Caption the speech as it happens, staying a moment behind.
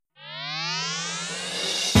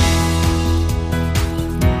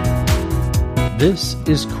This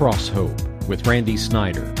is CrossHope with Randy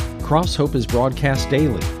Snyder. CrossHope is broadcast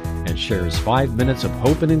daily and shares 5 minutes of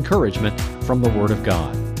hope and encouragement from the Word of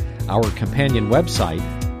God. Our companion website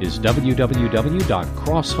is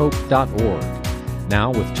www.crosshope.org. Now,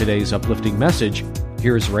 with today's uplifting message,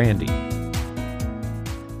 here's Randy.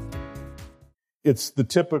 It's the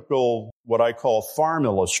typical, what I call farm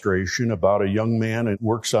illustration about a young man that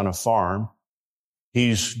works on a farm.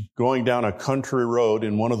 He's going down a country road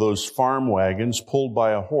in one of those farm wagons pulled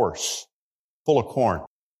by a horse full of corn.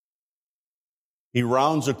 He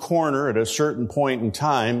rounds a corner at a certain point in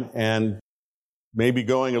time and maybe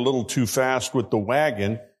going a little too fast with the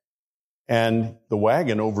wagon, and the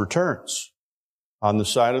wagon overturns on the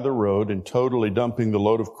side of the road and totally dumping the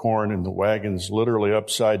load of corn, and the wagon's literally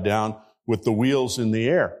upside down with the wheels in the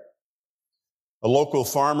air. A local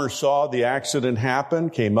farmer saw the accident happen,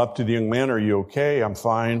 came up to the young man, "Are you okay?" "I'm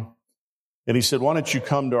fine." And he said, "Why don't you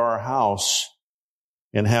come to our house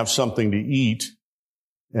and have something to eat,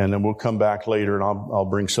 and then we'll come back later and I'll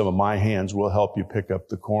bring some of my hands. We'll help you pick up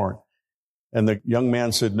the corn." And the young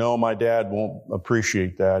man said, "No, my dad won't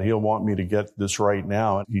appreciate that. He'll want me to get this right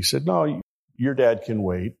now." And he said, "No, your dad can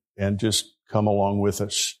wait and just come along with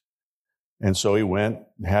us." And so he went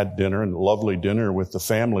and had dinner, and a lovely dinner with the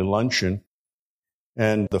family luncheon.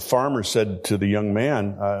 And the farmer said to the young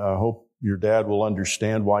man, I hope your dad will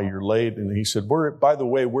understand why you're late." And he said, "By the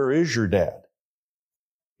way, where is your dad?"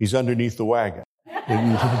 "He's underneath the wagon."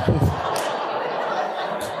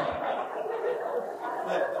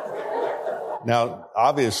 Now,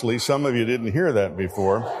 obviously, some of you didn't hear that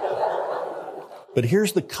before. But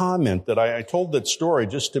here's the comment that I told that story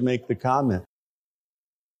just to make the comment.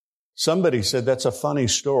 Somebody said, "That's a funny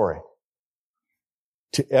story,"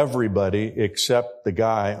 to everybody except the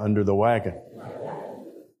guy under the wagon.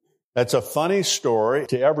 That's a funny story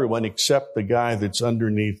to everyone except the guy that's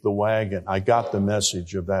underneath the wagon. I got the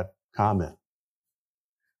message of that comment.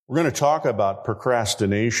 We're going to talk about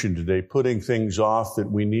procrastination today, putting things off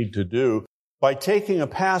that we need to do, by taking a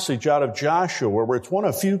passage out of Joshua, where it's one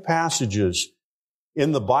of few passages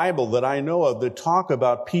in the Bible that I know of that talk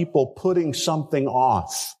about people putting something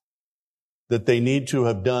off that they need to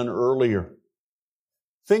have done earlier.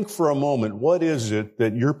 Think for a moment, what is it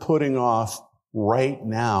that you're putting off right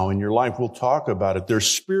now in your life? We'll talk about it. There's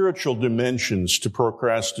spiritual dimensions to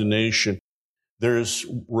procrastination. There's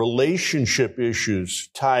relationship issues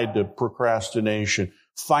tied to procrastination,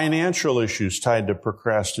 financial issues tied to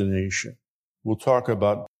procrastination. We'll talk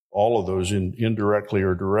about all of those indirectly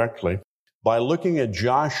or directly by looking at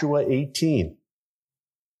Joshua 18.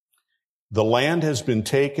 The land has been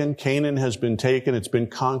taken, Canaan has been taken, it's been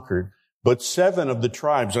conquered. But 7 of the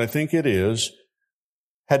tribes, I think it is,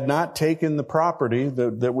 had not taken the property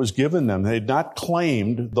that was given them. They had not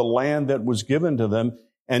claimed the land that was given to them.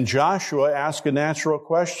 And Joshua asked a natural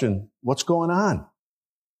question: what's going on?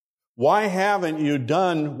 Why haven't you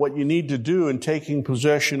done what you need to do in taking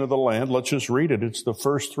possession of the land? Let's just read it. It's the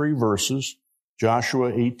first 3 verses,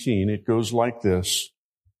 Joshua 18. It goes like this: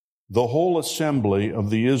 "The whole assembly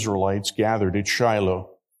of the Israelites gathered at Shiloh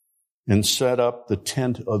and set up the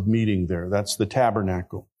tent of meeting there." That's the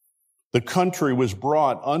tabernacle. "The country was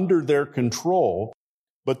brought under their control,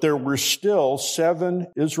 but there were still 7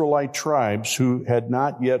 Israelite tribes who had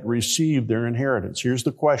not yet received their inheritance." Here's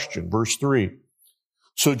the question, verse 3.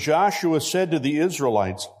 "So Joshua said to the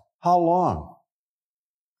Israelites, 'How long?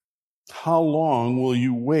 How long will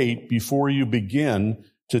you wait before you begin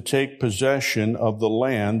to take possession of the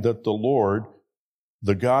land that the Lord,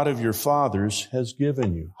 the God of your fathers, has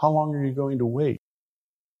given you?'" How long are you going to wait?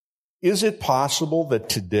 Is it possible that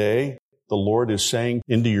today the Lord is saying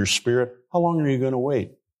into your spirit, how long are you going to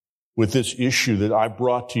wait with this issue that I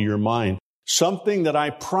brought to your mind? Something that I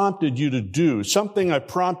prompted you to do, something I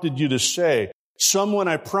prompted you to say, someone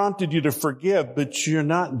I prompted you to forgive, but you're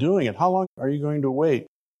not doing it. How long are you going to wait?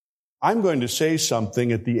 I'm going to say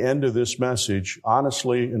something at the end of this message,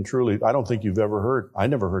 honestly and truly, I don't think you've ever heard. I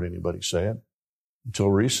never heard anybody say it until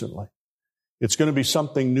recently. It's going to be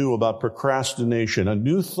something new about procrastination, a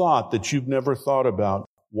new thought that you've never thought about,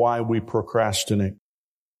 why we procrastinate.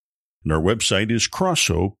 And our website is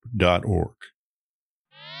crosshope.org.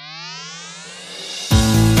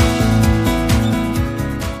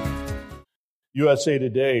 USA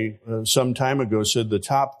Today some time ago said the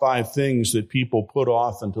top 5 things that people put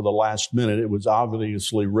off until the last minute. It was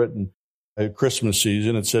obviously written at Christmas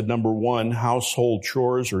season. It said, number 1, household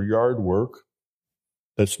chores or yard work.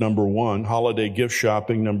 That's number 1. Holiday gift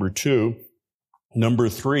shopping, number 2. Number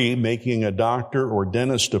 3, making a doctor or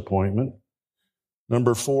dentist appointment.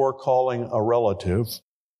 Number 4, calling a relative.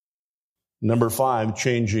 Number 5,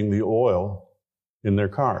 changing the oil in their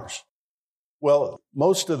cars. Well,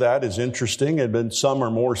 most of that is interesting, and some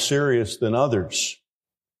are more serious than others.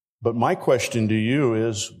 But my question to you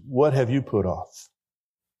is, what have you put off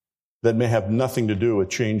that may have nothing to do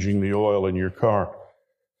with changing the oil in your car?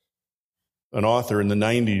 An author in the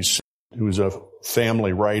 90s, who was a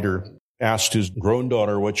family writer, asked his grown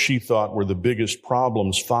daughter what she thought were the biggest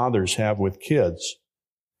problems fathers have with kids.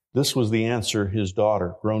 This was the answer his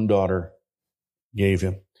grown daughter, gave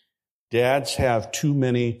him. Dads have too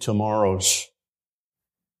many tomorrows.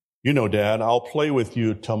 You know, Dad, I'll play with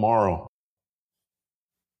you tomorrow.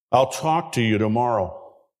 I'll talk to you tomorrow.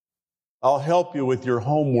 I'll help you with your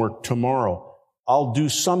homework tomorrow. I'll do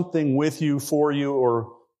something with you, for you,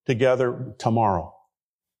 or together tomorrow.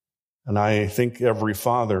 And I think every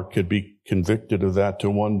father could be convicted of that to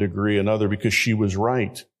one degree or another, because she was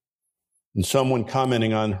right. And someone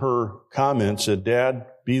commenting on her comment said, Dad,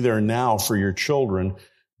 be there now for your children,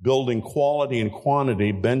 building quality and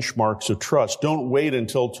quantity benchmarks of trust. Don't wait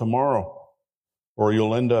until tomorrow, or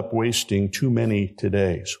you'll end up wasting too many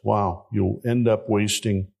todays. Wow, you'll end up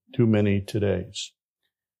wasting too many todays.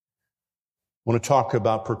 I want to talk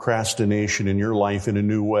about procrastination in your life in a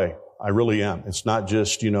new way. I really am. It's not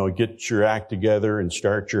just, get your act together and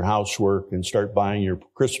start your housework and start buying your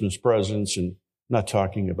Christmas presents. And I'm not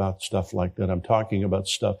talking about stuff like that. I'm talking about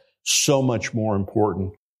stuff so much more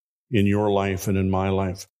important in your life and in my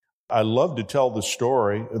life. I love to tell the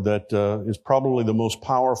story that is probably the most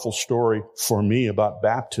powerful story for me about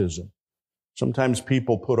baptism. Sometimes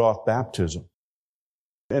people put off baptism,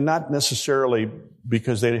 and not necessarily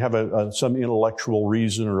because they have some intellectual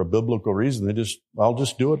reason or a biblical reason. I'll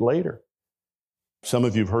just do it later. Some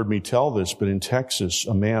of you have heard me tell this, but in Texas,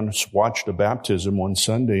 a man watched a baptism one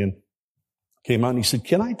Sunday and came out and he said,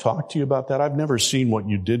 can I talk to you about that? I've never seen what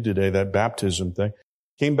you did today, that baptism thing.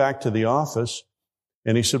 Came back to the office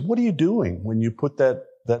and he said, what are you doing when you put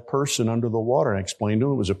that person under the water? And I explained to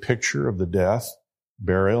him it was a picture of the death,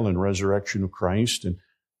 burial, and resurrection of Christ, and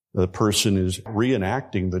the person is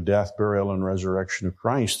reenacting the death, burial, and resurrection of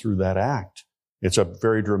Christ through that act. It's a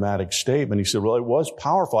very dramatic statement. He said, well, it was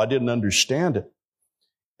powerful. I didn't understand it.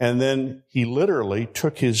 And then he literally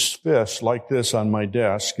took his fist like this on my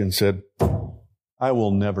desk and said, I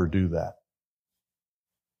will never do that.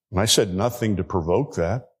 And I said nothing to provoke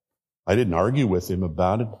that. I didn't argue with him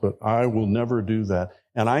about it, but I will never do that.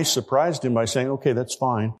 And I surprised him by saying, okay, that's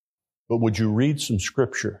fine, but would you read some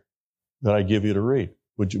scripture that I give you to read?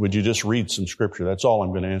 Would you just read some scripture? That's all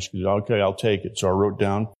I'm going to ask you. Okay, I'll take it. So I wrote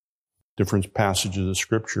down different passages of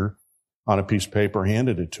scripture on a piece of paper,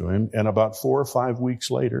 handed it to him. And about 4 or 5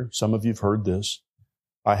 weeks later, some of you have heard this,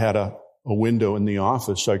 I had a window in the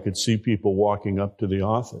office so I could see people walking up to the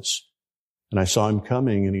office. And I saw him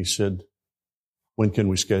coming and he said, when can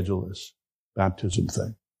we schedule this baptism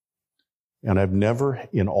thing? And I've never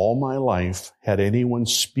in all my life had anyone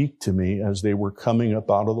speak to me as they were coming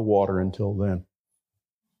up out of the water until then.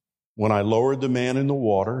 When I lowered the man in the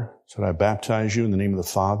water, said, I baptize you in the name of the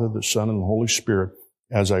Father, the Son, and the Holy Spirit.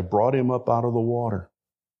 As I brought him up out of the water,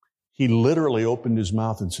 he literally opened his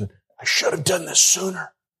mouth and said, I should have done this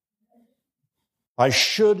sooner. I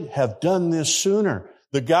should have done this sooner.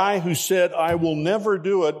 The guy who said, I will never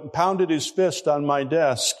do it, and pounded his fist on my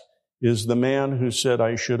desk, is the man who said,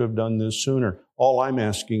 I should have done this sooner. All I'm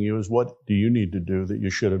asking you is, what do you need to do that you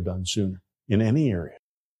should have done sooner in any area?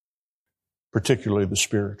 Particularly the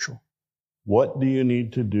spiritual. What do you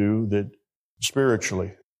need to do that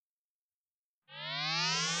spiritually?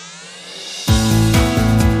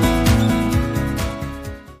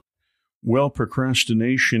 Well,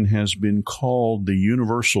 procrastination has been called the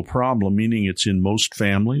universal problem, meaning it's in most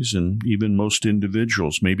families and even most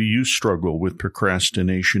individuals. Maybe you struggle with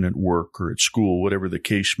procrastination at work or at school, whatever the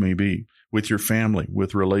case may be, with your family,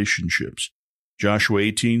 with relationships. Joshua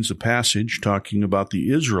 18 is a passage talking about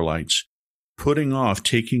the Israelites putting off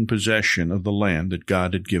taking possession of the land that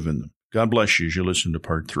God had given them. God bless you as you listen to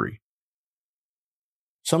part 3.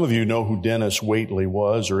 Some of you know who Dennis Waitley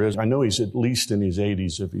was or is. I know he's at least in his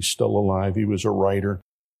 80s if he's still alive. He was a writer.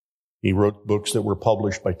 He wrote books that were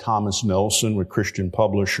published by Thomas Nelson, a Christian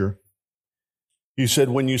publisher. He said,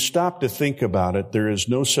 when you stop to think about it, there is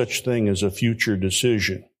no such thing as a future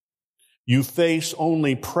decision. You face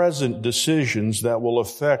only present decisions that will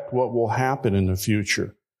affect what will happen in the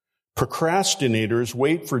future. Procrastinators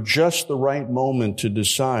wait for just the right moment to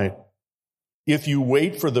decide. If you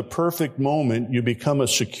wait for the perfect moment, you become a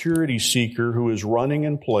security seeker who is running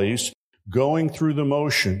in place, going through the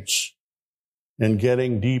motions, and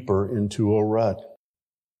getting deeper into a rut.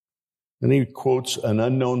 And he quotes an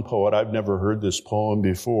unknown poet. I've never heard this poem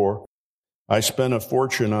before. I spent a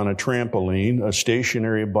fortune on a trampoline, a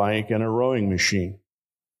stationary bike, and a rowing machine.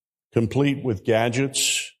 complete with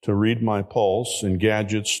gadgets to read my pulse and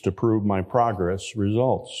gadgets to prove my progress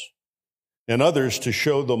results, and others to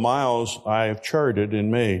show the miles I have charted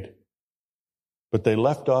and made. But they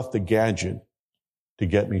left off the gadget to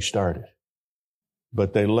get me started.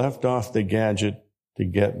 But they left off the gadget to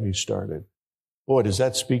get me started. Boy, does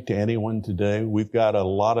that speak to anyone today? We've got a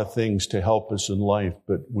lot of things to help us in life,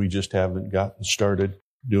 but we just haven't gotten started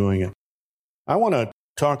doing it. I want to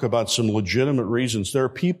talk about some legitimate reasons. There are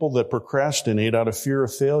people that procrastinate out of fear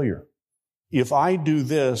of failure. If I do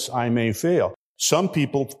this, I may fail. Some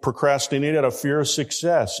people procrastinate out of fear of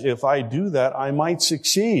success. If I do that, I might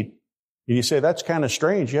succeed. And you say, that's kind of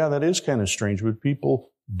strange. Yeah, that is kind of strange, but people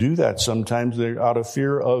do that sometimes. They're out of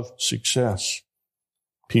fear of success.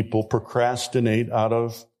 People procrastinate out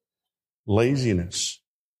of laziness.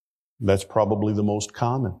 That's probably the most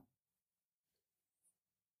common.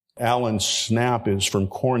 Alan Snap is from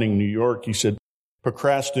Corning, New York. He said,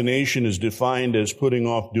 procrastination is defined as putting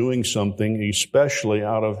off doing something, especially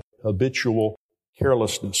out of habitual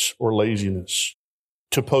carelessness or laziness.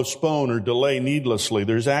 To postpone or delay needlessly.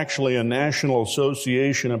 There's actually a National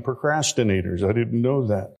Association of Procrastinators. I didn't know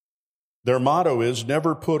that. Their motto is,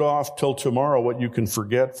 never put off till tomorrow what you can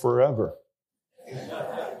forget forever.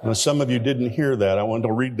 Now, some of you didn't hear that. I want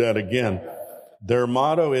to read that again. Their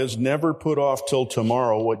motto is, never put off till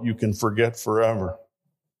tomorrow what you can forget forever.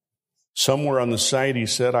 Somewhere on the site, he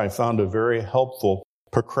said, I found a very helpful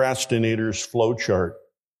procrastinator's flow chart.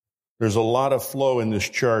 There's a lot of flow in this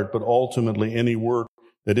chart, but ultimately any work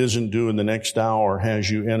that isn't due in the next hour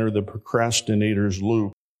has you enter the procrastinator's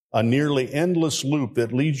loop, a nearly endless loop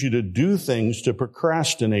that leads you to do things to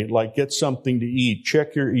procrastinate, like get something to eat,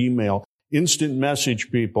 check your email, instant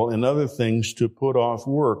message people, and other things to put off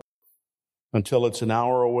work until it's an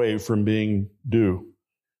hour away from being due.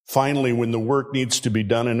 Finally, when the work needs to be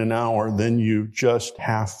done in an hour, then you just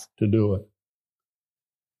have to do it.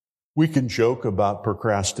 We can joke about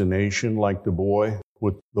procrastination like the boy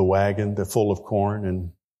with the wagon that's full of corn,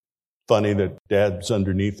 and funny that Dad's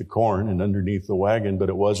underneath the corn and underneath the wagon, but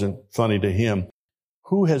it wasn't funny to him.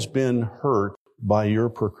 Who has been hurt by your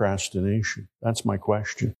procrastination? That's my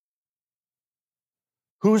question.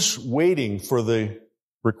 Who's waiting for the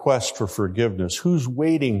request for forgiveness? Who's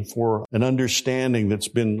waiting for an understanding that's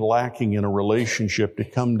been lacking in a relationship to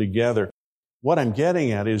come together? What I'm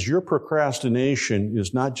getting at is your procrastination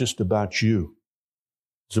is not just about you.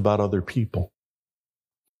 It's about other people.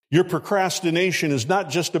 Your procrastination is not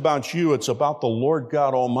just about you. It's about the Lord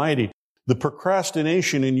God Almighty. The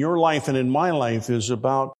procrastination in your life and in my life is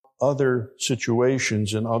about other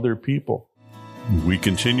situations and other people. We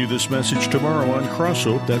continue this message tomorrow on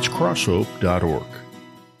CrossHope. That's crosshope.org.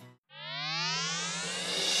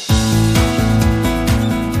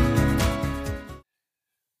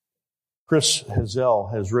 Chris Hazel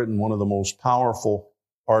has written one of the most powerful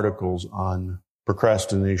articles on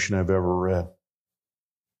procrastination I've ever read,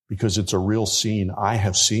 because it's a real scene I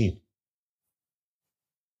have seen.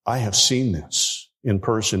 I have seen this in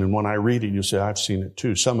person, and when I read it, you say, I've seen it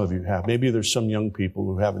too. Some of you have. Maybe there's some young people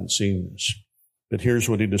who haven't seen this. But here's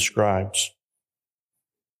what he describes.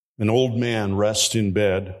 An old man rests in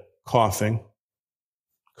bed, coughing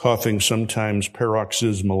sometimes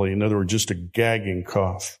paroxysmally, in other words, just a gagging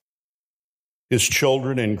cough. His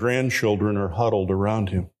children and grandchildren are huddled around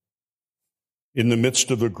him. In the midst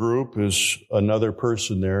of the group is another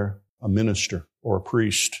person there, a minister or a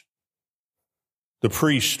priest. The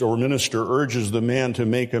priest or minister urges the man to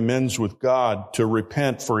make amends with God, to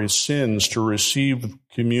repent for his sins, to receive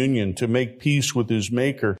communion, to make peace with his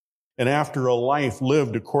Maker, and after a life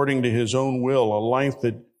lived according to his own will, a life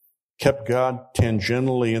that kept God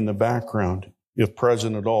tangentially in the background, if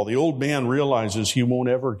present at all. The old man realizes he won't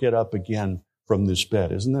ever get up again from this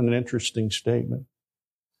bed. Isn't that an interesting statement?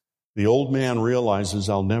 The old man realizes,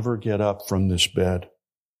 I'll never get up from this bed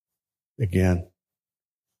again.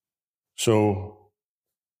 So,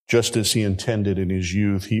 just as he intended in his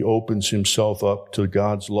youth, he opens himself up to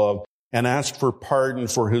God's love and asks for pardon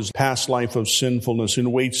for his past life of sinfulness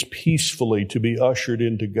and waits peacefully to be ushered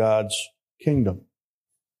into God's kingdom.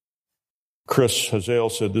 Chris Hazel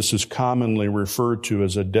said this is commonly referred to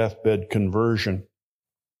as a deathbed conversion,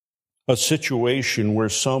 a situation where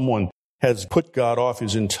someone has put God off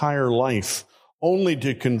his entire life only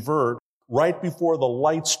to convert right before the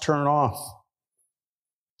lights turn off.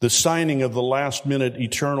 The signing of the last-minute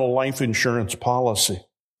eternal life insurance policy.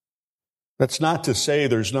 That's not to say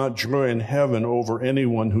there's not joy in heaven over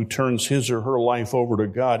anyone who turns his or her life over to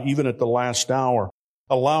God, even at the last hour,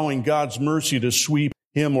 allowing God's mercy to sweep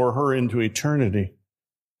him or her into eternity.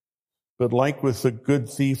 But like with the good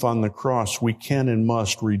thief on the cross, we can and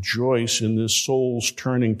must rejoice in this soul's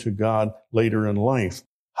turning to God later in life.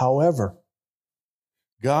 However,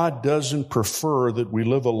 God doesn't prefer that we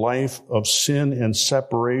live a life of sin and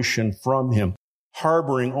separation from Him,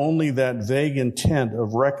 harboring only that vague intent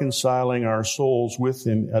of reconciling our souls with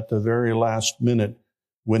Him at the very last minute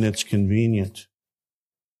when it's convenient.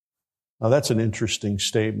 Now that's an interesting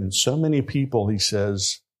statement. So many people, he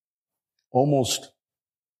says, almost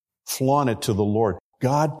flaunt it to the Lord.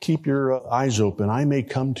 God, keep your eyes open. I may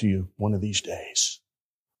come to you one of these days.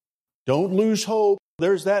 Don't lose hope.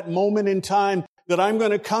 There's that moment in time that I'm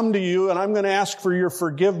going to come to you and I'm going to ask for your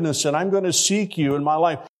forgiveness and I'm going to seek you in my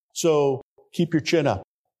life. So keep your chin up.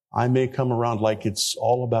 I may come around like it's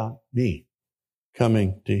all about me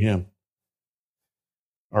coming to Him.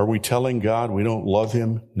 Are we telling God we don't love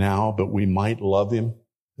Him now, but we might love Him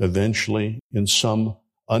eventually in some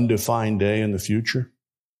undefined day in the future?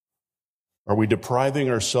 Are we depriving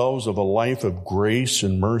ourselves of a life of grace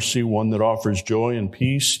and mercy, one that offers joy and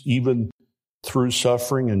peace even through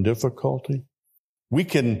suffering and difficulty? We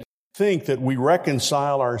can think that we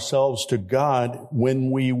reconcile ourselves to God when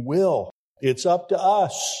we will. It's up to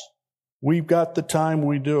us. We've got the time,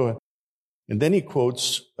 we do it. And then he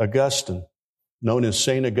quotes Augustine, known as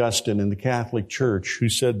St. Augustine in the Catholic Church, who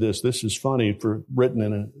said this. This is funny,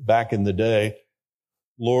 written back in the day.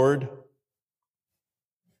 Lord,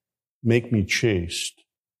 make me chaste,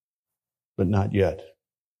 but not yet.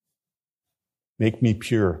 Make me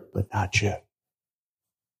pure, but not yet.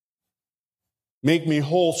 Make me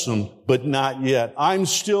wholesome, but not yet. I'm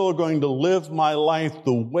still going to live my life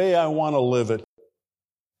the way I want to live it.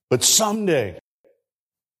 But someday,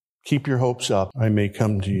 keep your hopes up. I may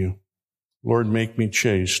come to you. Lord, make me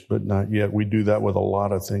chaste, but not yet. We do that with a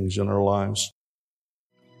lot of things in our lives.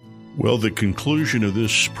 Well, the conclusion of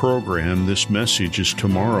this program, this message, is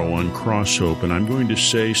tomorrow on CrossHope, and I'm going to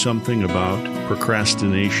say something about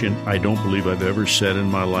procrastination I don't believe I've ever said in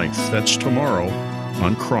my life. That's tomorrow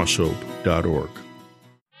on CrossHope.org.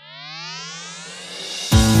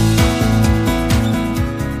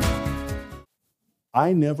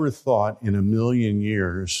 I never thought in a million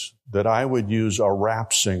years that I would use a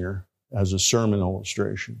rap singer as a sermon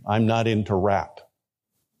illustration. I'm not into rap.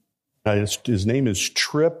 His name is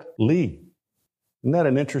Trip Lee. Isn't that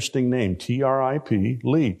an interesting name? T-R-I-P,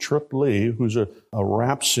 Lee, Trip Lee, who's a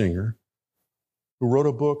rap singer who wrote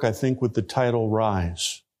a book, I think, with the title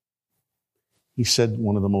Rise. He said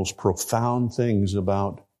one of the most profound things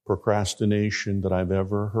about procrastination that I've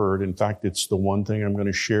ever heard. In fact, it's the one thing I'm going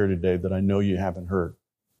to share today that I know you haven't heard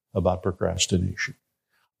about procrastination.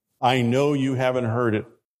 I know you haven't heard it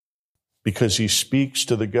because he speaks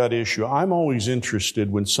to the gut issue. I'm always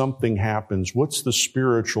interested when something happens, what's the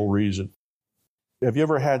spiritual reason? Have you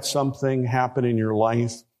ever had something happen in your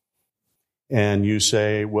life and you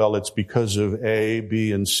say, well, it's because of A,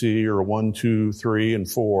 B, and C, or 1, 2, 3, and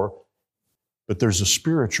 4, but there's a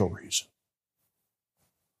spiritual reason.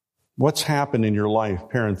 What's happened in your life,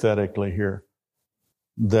 parenthetically here,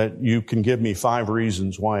 that you can give me 5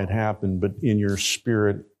 reasons why it happened, but in your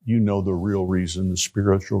spirit, you know the real reason, the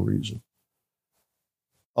spiritual reason.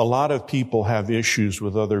 A lot of people have issues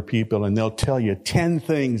with other people, and they'll tell you 10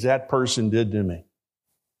 things that person did to me.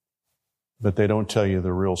 But they don't tell you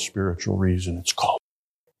the real spiritual reason. It's called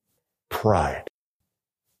pride.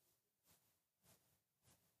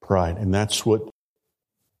 Pride. And that's what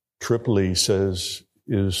Trip Lee says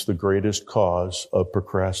is the greatest cause of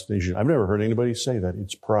procrastination. I've never heard anybody say that.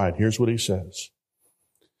 It's pride. Here's what he says.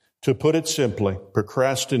 To put it simply,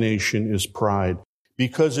 procrastination is pride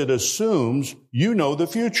because it assumes you know the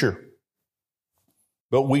future.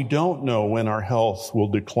 But we don't know when our health will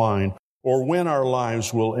decline or when our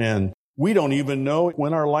lives will end. We don't even know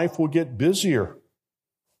when our life will get busier.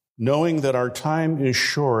 Knowing that our time is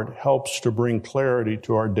short helps to bring clarity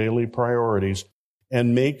to our daily priorities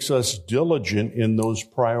and makes us diligent in those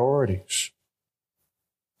priorities.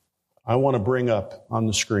 I want to bring up on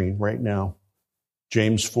the screen right now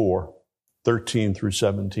James 4, 13 through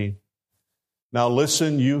 17. Now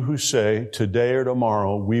listen, you who say, today or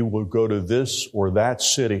tomorrow we will go to this or that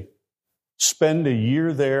city, spend a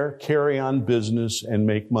year there, carry on business, and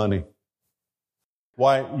make money.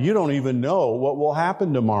 Why, you don't even know what will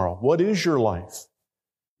happen tomorrow. What is your life?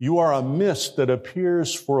 You are a mist that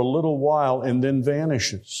appears for a little while and then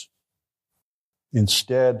vanishes.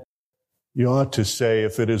 Instead, you ought to say,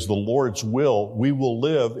 if it is the Lord's will, we will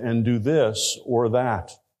live and do this or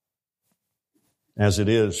that. As it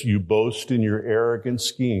is, you boast in your arrogant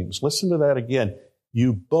schemes. Listen to that again.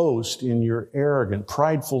 You boast in your arrogant,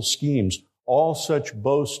 prideful schemes. All such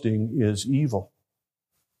boasting is evil.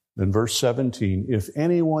 Then verse 17, if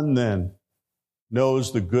anyone then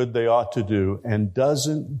knows the good they ought to do and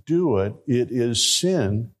doesn't do it, it is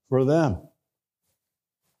sin for them.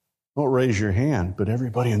 Don't raise your hand, but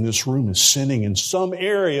everybody in this room is sinning in some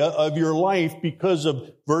area of your life because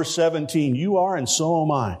of verse 17. You are, and so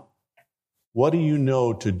am I. What do you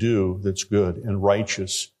know to do that's good and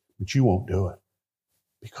righteous, but you won't do it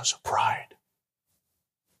because of pride?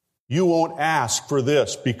 You won't ask for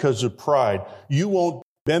this because of pride. You won't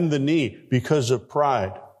bend the knee because of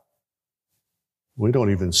pride. We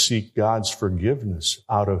don't even seek God's forgiveness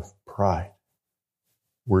out of pride.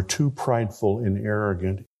 We're too prideful and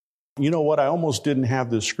arrogant. You know what? I almost didn't have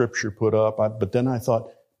this scripture put up, but then I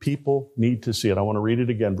thought people need to see it. I want to read it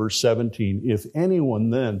again, verse 17. If anyone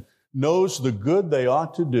then knows the good they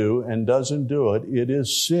ought to do and doesn't do it, it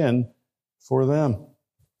is sin for them.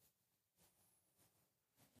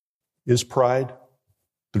 Is pride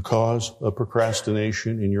the cause of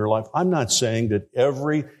procrastination in your life? I'm not saying that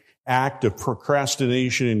every act of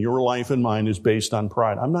procrastination in your life and mine is based on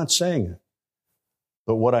pride. I'm not saying it.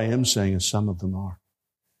 But what I am saying is some of them are.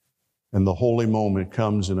 And the holy moment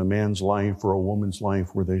comes in a man's life or a woman's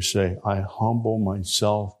life where they say, I humble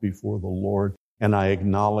myself before the Lord and I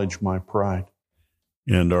acknowledge my pride.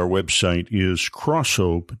 And our website is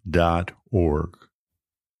CrossHope.org.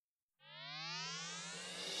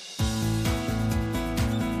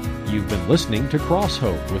 You've been listening to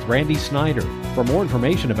CrossHope with Randy Snyder. For more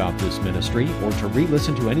information about this ministry or to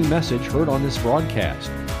re-listen to any message heard on this broadcast,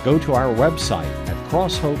 go to our website at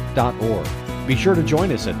CrossHope.org. Be sure to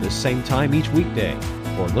join us at this same time each weekday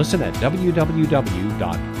or listen at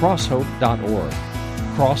www.crosshope.org.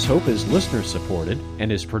 CrossHope is listener-supported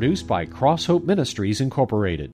and is produced by CrossHope Ministries, Incorporated.